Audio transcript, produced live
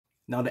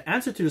Now, the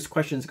answer to this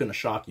question is going to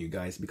shock you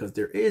guys because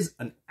there is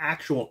an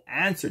actual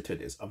answer to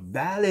this, a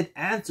valid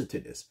answer to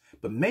this.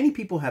 But many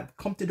people have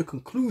come to the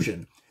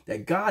conclusion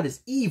that God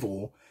is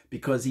evil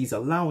because he's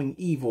allowing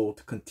evil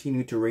to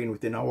continue to reign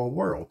within our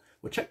world.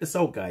 Well, check this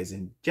out, guys.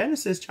 In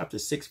Genesis chapter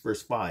 6,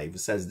 verse 5, it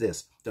says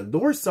this: "The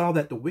Lord saw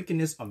that the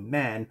wickedness of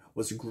man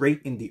was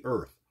great in the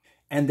earth,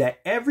 and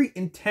that every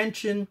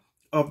intention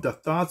of the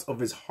thoughts of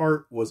his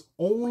heart was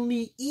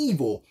only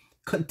evil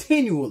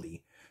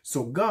continually."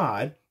 So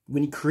God,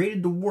 when he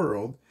created the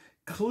world,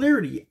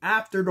 clearly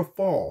after the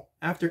fall,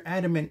 after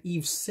Adam and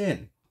Eve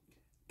sinned,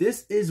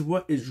 this is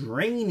what is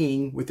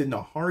reigning within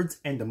the hearts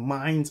and the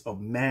minds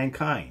of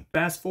mankind.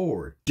 Fast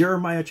forward,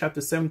 Jeremiah chapter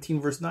 17,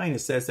 verse 9, it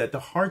says that the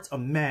hearts of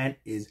man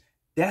is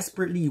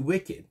desperately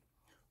wicked.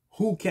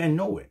 Who can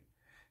know it?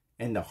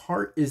 And the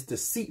heart is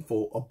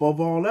deceitful above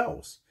all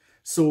else.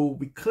 So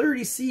we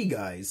clearly see,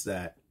 guys,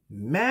 that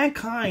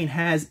mankind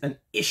has an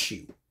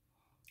issue.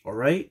 All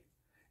right.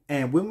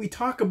 And when we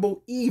talk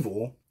about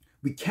evil,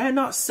 we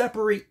cannot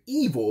separate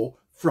evil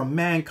from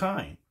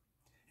mankind.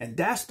 And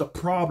that's the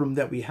problem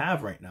that we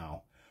have right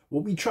now.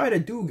 What we try to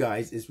do,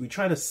 guys, is we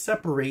try to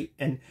separate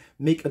and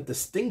make a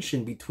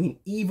distinction between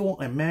evil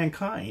and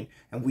mankind.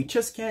 And we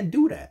just can't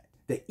do that.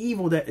 The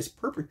evil that is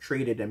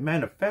perpetrated and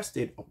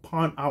manifested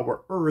upon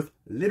our earth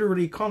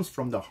literally comes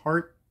from the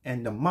heart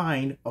and the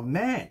mind of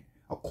man,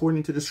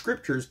 according to the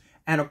scriptures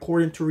and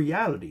according to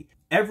reality.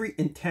 Every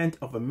intent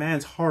of a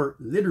man's heart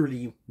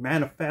literally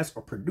manifests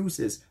or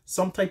produces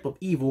some type of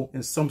evil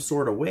in some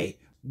sort of way.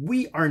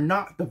 We are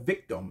not the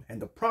victim.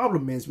 And the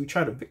problem is we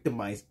try to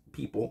victimize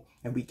people,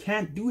 and we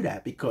can't do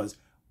that because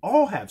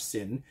all have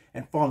sinned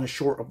and fallen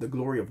short of the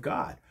glory of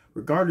God,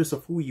 regardless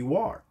of who you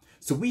are.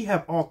 So we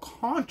have all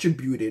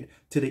contributed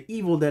to the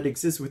evil that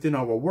exists within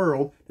our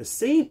world, the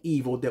same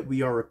evil that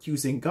we are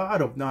accusing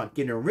God of not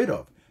getting rid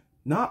of.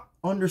 Not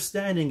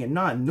understanding and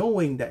not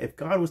knowing that if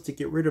God was to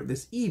get rid of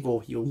this evil,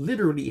 he'll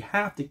literally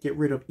have to get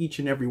rid of each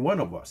and every one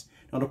of us.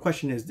 Now, the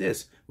question is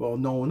this. Well,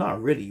 no, not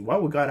really. Why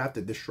would God have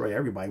to destroy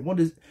everybody?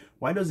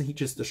 Why doesn't he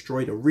just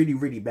destroy the really,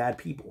 really bad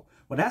people?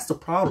 Well, that's the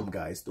problem,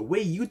 guys. The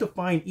way you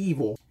define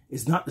evil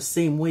is not the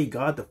same way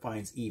God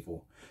defines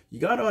evil.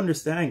 You got to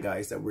understand,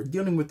 guys, that we're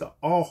dealing with the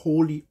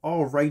all-holy,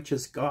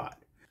 all-righteous God.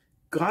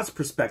 God's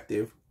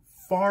perspective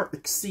far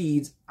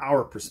exceeds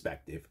our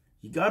perspective.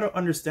 You got to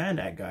understand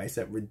that, guys,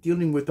 that we're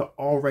dealing with the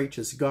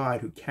all-righteous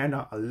God who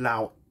cannot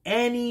allow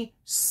any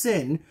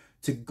sin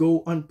to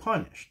go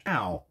unpunished.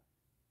 Now,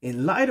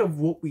 in light of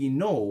what we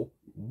know,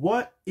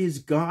 what is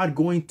God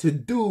going to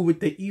do with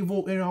the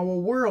evil in our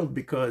world?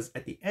 Because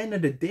at the end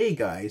of the day,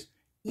 guys,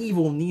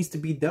 evil needs to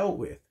be dealt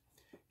with.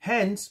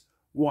 Hence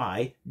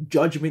why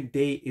Judgment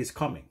Day is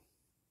coming.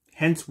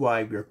 Hence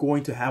why we're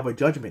going to have a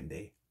Judgment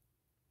Day.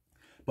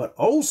 But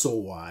also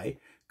why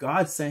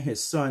God sent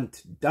his son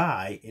to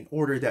die in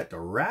order that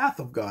the wrath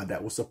of God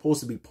that was supposed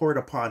to be poured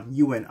upon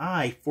you and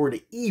I for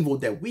the evil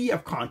that we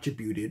have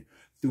contributed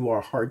through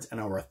our hearts and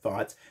our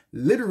thoughts,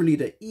 literally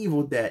the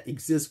evil that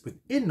exists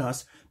within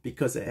us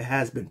because it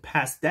has been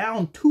passed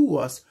down to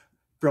us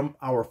from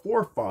our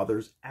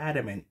forefathers,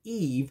 Adam and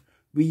Eve,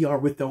 we are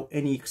without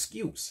any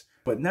excuse.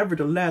 But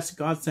nevertheless,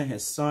 God sent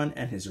his son,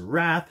 and his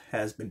wrath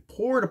has been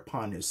poured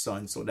upon his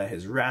son so that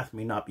his wrath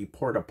may not be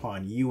poured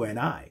upon you and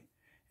I.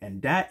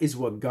 And that is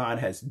what God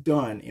has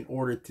done in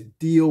order to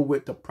deal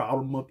with the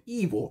problem of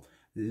evil,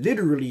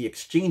 literally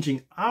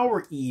exchanging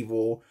our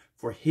evil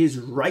for his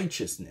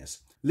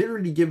righteousness,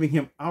 literally giving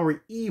him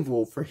our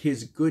evil for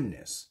his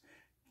goodness.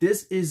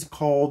 This is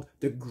called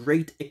the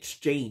great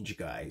exchange,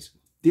 guys.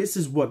 This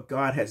is what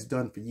God has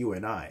done for you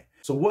and I.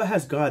 So what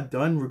has God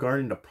done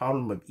regarding the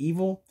problem of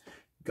evil?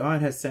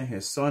 God has sent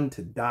his son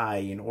to die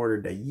in order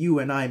that you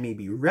and I may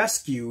be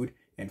rescued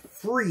and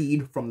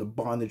freed from the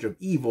bondage of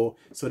evil,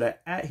 so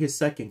that at his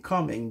second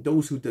coming,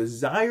 those who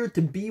desire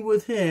to be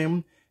with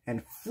him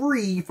and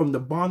free from the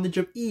bondage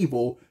of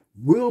evil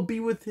will be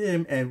with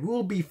him and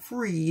will be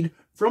freed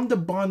from the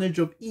bondage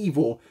of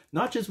evil,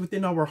 not just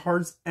within our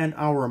hearts and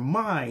our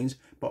minds,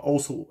 but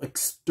also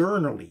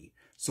externally.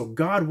 So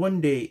God one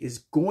day is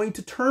going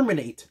to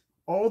terminate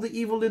all the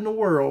evil in the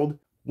world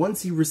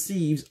once he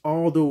receives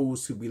all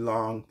those who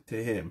belong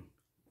to him.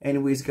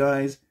 Anyways,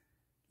 guys,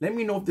 let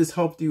me know if this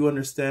helped you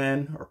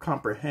understand or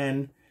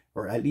comprehend,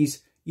 or at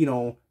least,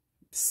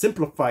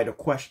 simplify the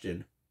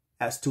question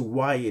as to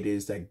why it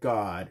is that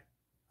God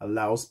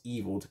allows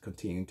evil to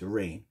continue to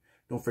reign.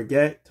 Don't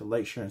forget to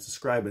like, share, and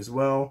subscribe as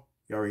well.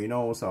 You already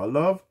know it's all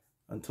love.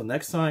 Until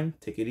next time,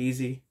 take it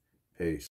easy. Peace.